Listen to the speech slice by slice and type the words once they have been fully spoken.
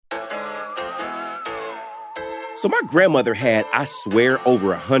So my grandmother had, I swear, over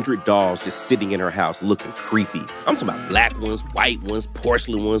 100 dolls just sitting in her house looking creepy. I'm talking about black ones, white ones,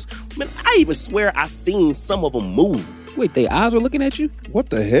 porcelain ones. Man, I even swear I seen some of them move. Wait, they eyes were looking at you? What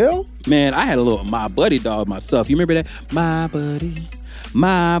the hell? Man, I had a little My Buddy doll myself. You remember that? My buddy,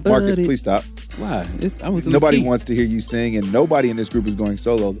 my buddy. Marcus, please stop. Why? Nobody wants to hear you sing, and nobody in this group is going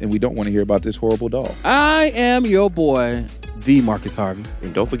solo, and we don't want to hear about this horrible doll. I am your boy, the Marcus Harvey.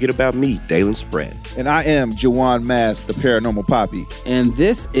 And don't forget about me, Dalen Spratt. And I am Jawan Mass, the Paranormal Poppy. And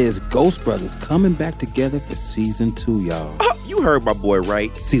this is Ghost Brothers coming back together for season 2, y'all. Oh, you heard my boy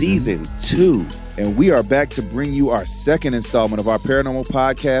right. Season 2. And we are back to bring you our second installment of our paranormal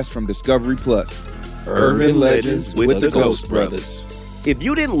podcast from Discovery Plus. Urban Legends with the Ghost Brothers. If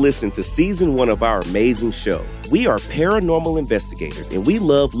you didn't listen to season 1 of our amazing show, we are paranormal investigators, and we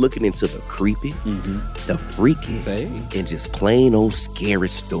love looking into the creepy, the freaky, and just plain old scary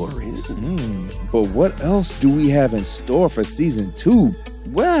stories. But what else do we have in store for season 2?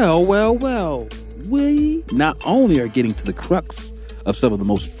 Well. We not only are getting to the crux of some of the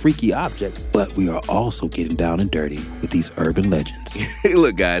most freaky objects, but we are also getting down and dirty with these urban legends. Hey,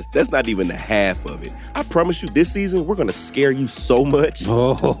 look, guys, that's not even the half of it. I promise you, this season, we're going to scare you so much.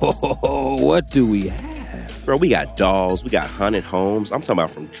 Oh, what do we have? Bro, we got dolls, we got haunted homes. I'm talking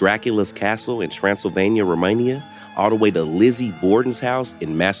about from Dracula's castle in Transylvania, Romania, all the way to Lizzie Borden's house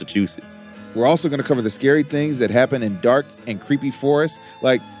in Massachusetts. We're also going to cover the scary things that happen in dark and creepy forests.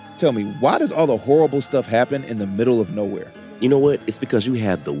 Like, tell me, why does all the horrible stuff happen in the middle of nowhere? You know what? It's because you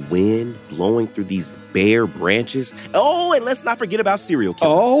have the wind blowing through these bare branches. Oh, and let's not forget about serial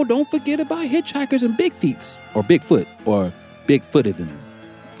killers. Oh, don't forget about hitchhikers and big feet. Or Bigfoot. Or Bigfooted them.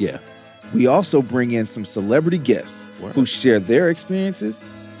 Yeah. We also bring in some celebrity guests who share their experiences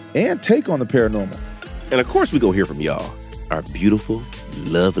and take on the paranormal. And of course, we go hear from y'all, our beautiful,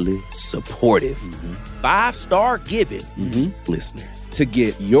 lovely, supportive, 5-star giving listeners. To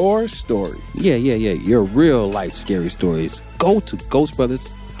get your story. Yeah. Your real life scary stories. Go to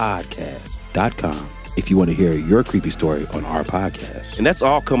ghostbrotherspodcast.com if you want to hear your creepy story on our podcast. And that's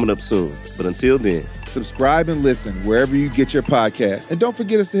all coming up soon. But until then, subscribe and listen wherever you get your podcast. And don't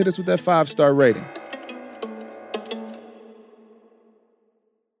forget to hit us with that 5-star rating.